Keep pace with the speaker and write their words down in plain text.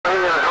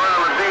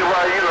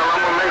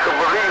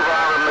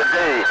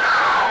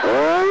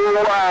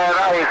wide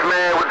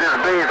Iceman with this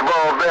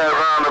baseball bat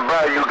around the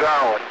bayou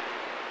gone.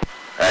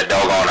 That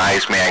doggone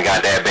Iceman got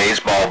that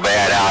baseball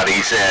bat out.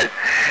 He said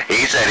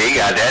he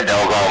got that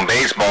doggone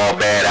baseball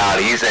bat out.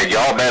 He said,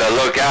 y'all better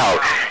look out.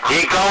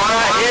 He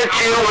gonna hit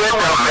you with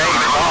the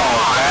baseball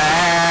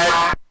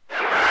bat.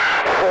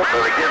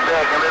 Better get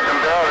back and let them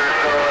batters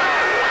start.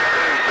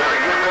 Better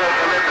get back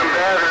and let them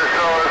batters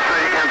start so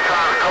you can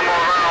come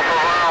around for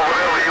round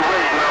whatever you're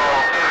waiting on.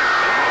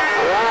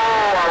 Oh,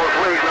 I was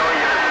waiting on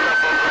you.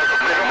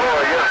 Big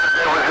boy,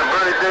 yesterday was your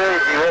birthday.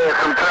 You had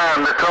some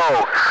time to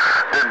talk.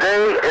 The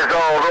day is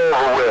all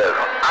over with.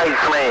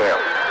 Iceman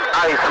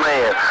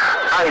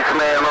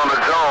on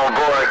the zone,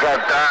 boy,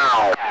 got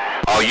down.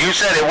 Oh, you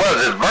said it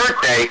was his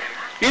birthday?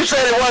 You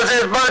said it was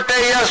his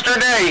birthday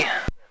yesterday?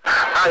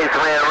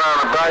 Iceman around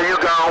the bayou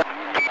gone.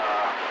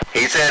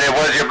 He said it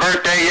was your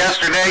birthday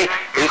yesterday?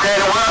 He said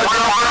it was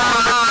your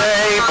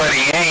birthday, but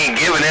he ain't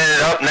giving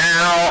it up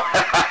now.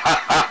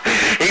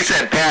 He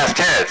said past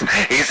tense.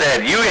 He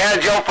said, you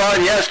had your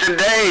fun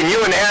yesterday and you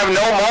wouldn't have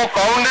no more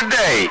fun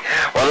today.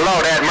 Well,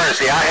 Lord have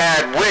mercy, I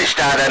had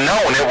wished I'd have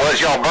known it was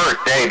your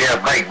birthday. There,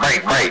 break.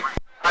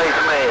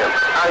 Iceman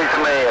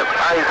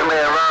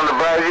around the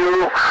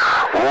bayou.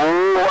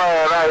 Ooh,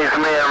 wild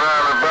Iceman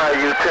around the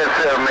bayou,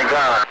 10-7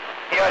 gone.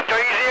 You got 3-0?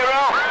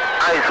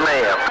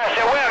 Iceman. I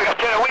said, welcome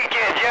to the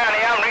weekend, Johnny.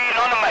 I'm reading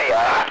on the mail.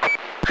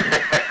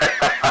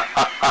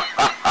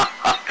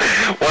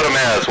 What a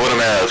mess.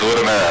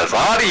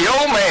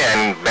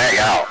 Audioman, back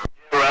out.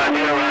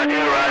 Roger.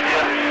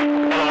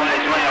 Hello,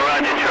 Iceman,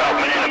 Roger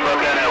Troutman in the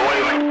book out of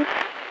Wayman.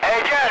 Hey,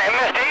 Johnny,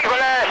 Mr.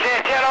 Equalizer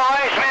said, tell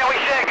old Iceman we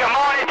said good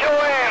morning to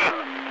him.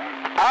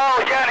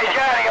 Oh, Johnny,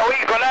 your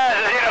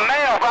Equalizer's in the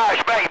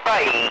mailbox,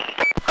 baby.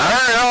 I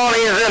heard all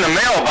he's in the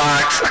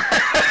mailbox.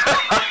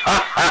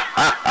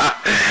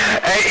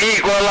 Hey,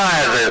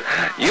 Equalizer,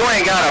 you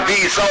ain't gotta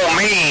be so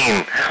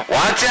mean.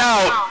 Watch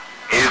out.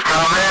 He's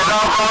coming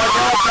up on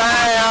your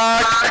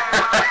back.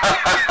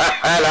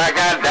 And I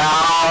got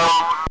down.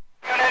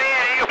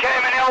 You came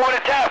in there with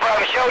a top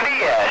from show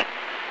did.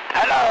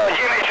 Hello,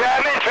 Jimmy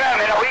Troutman,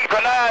 no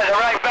Equalizer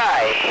right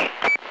by.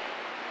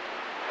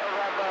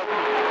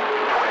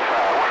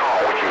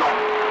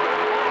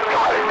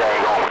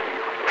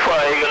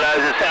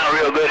 Equalizer sound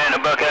real good in the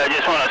bucket. I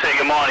just want to say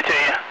good morning to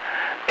you.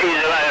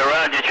 Easy like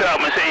Roger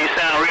Troutman say you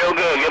sound real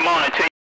good. Good morning to you.